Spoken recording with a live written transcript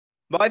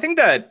Well, I think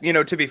that,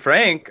 to be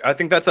frank, I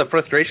think that's a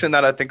frustration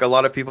that I think a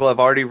lot of people have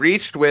already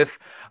reached with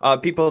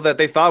people that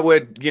they thought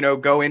would,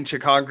 go into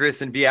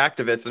Congress and be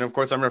activists. And of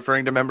course, I'm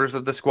referring to members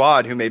of the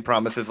squad who made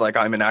promises like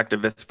I'm an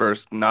activist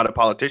first, not a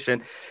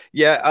politician.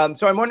 Yeah.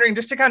 So I'm wondering,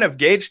 just to kind of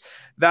gauge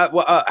that,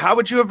 how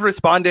would you have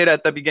responded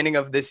at the beginning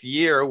of this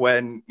year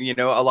when,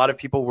 a lot of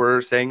people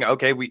were saying,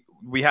 okay,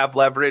 we have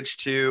leverage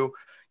to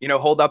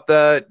hold up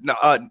the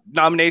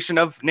nomination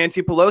of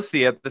Nancy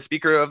Pelosi at the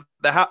Speaker of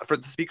the House for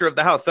the Speaker of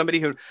the House, somebody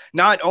who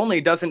not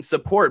only doesn't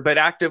support but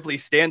actively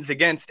stands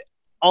against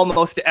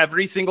almost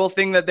every single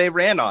thing that they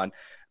ran on.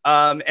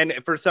 And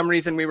for some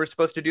reason, we were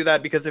supposed to do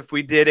that because if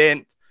we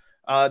didn't,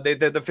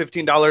 the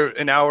 $15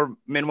 an hour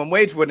minimum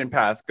wage wouldn't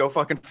pass. Go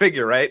fucking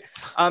figure, right?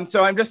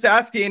 So I'm just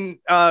asking,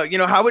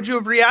 how would you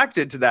have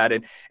reacted to that?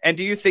 And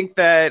do you think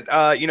that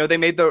they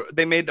made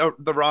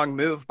the wrong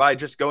move by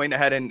just going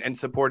ahead and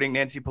supporting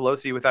Nancy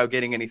Pelosi without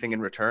getting anything in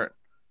return?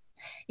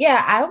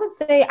 Yeah, I would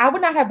say I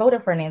would not have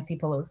voted for Nancy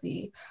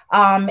Pelosi.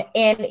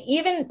 And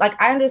even like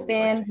I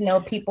understand,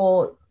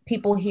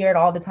 people hear it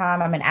all the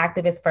time. I'm an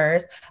activist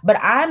first, but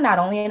I'm not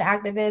only an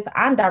activist,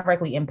 I'm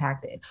directly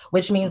impacted,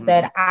 which means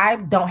that I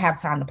don't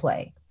have time to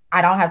play.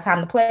 I don't have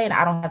time to play and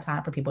I don't have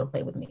time for people to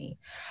play with me.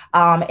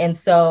 And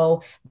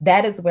so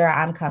that is where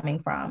I'm coming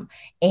from.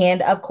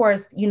 And of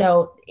course,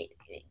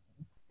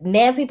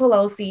 Nancy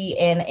Pelosi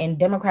and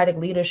Democratic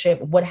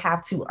leadership would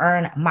have to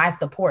earn my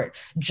support.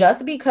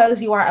 Just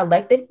because you are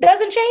elected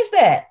doesn't change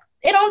that.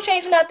 It don't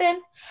change nothing.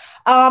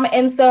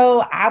 And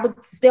so I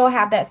would still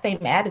have that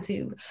same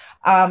attitude.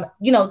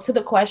 To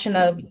the question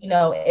of,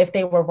 if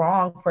they were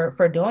wrong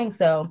for doing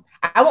so,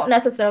 I won't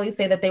necessarily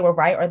say that they were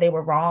right or they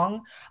were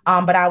wrong.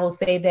 But I will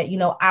say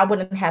that, I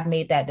wouldn't have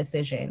made that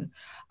decision.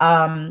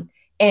 And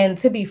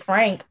to be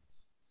frank,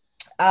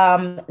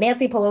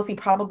 Nancy Pelosi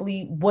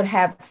probably would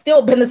have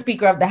still been the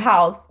Speaker of the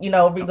House,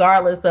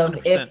 regardless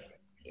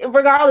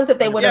if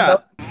they would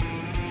have voted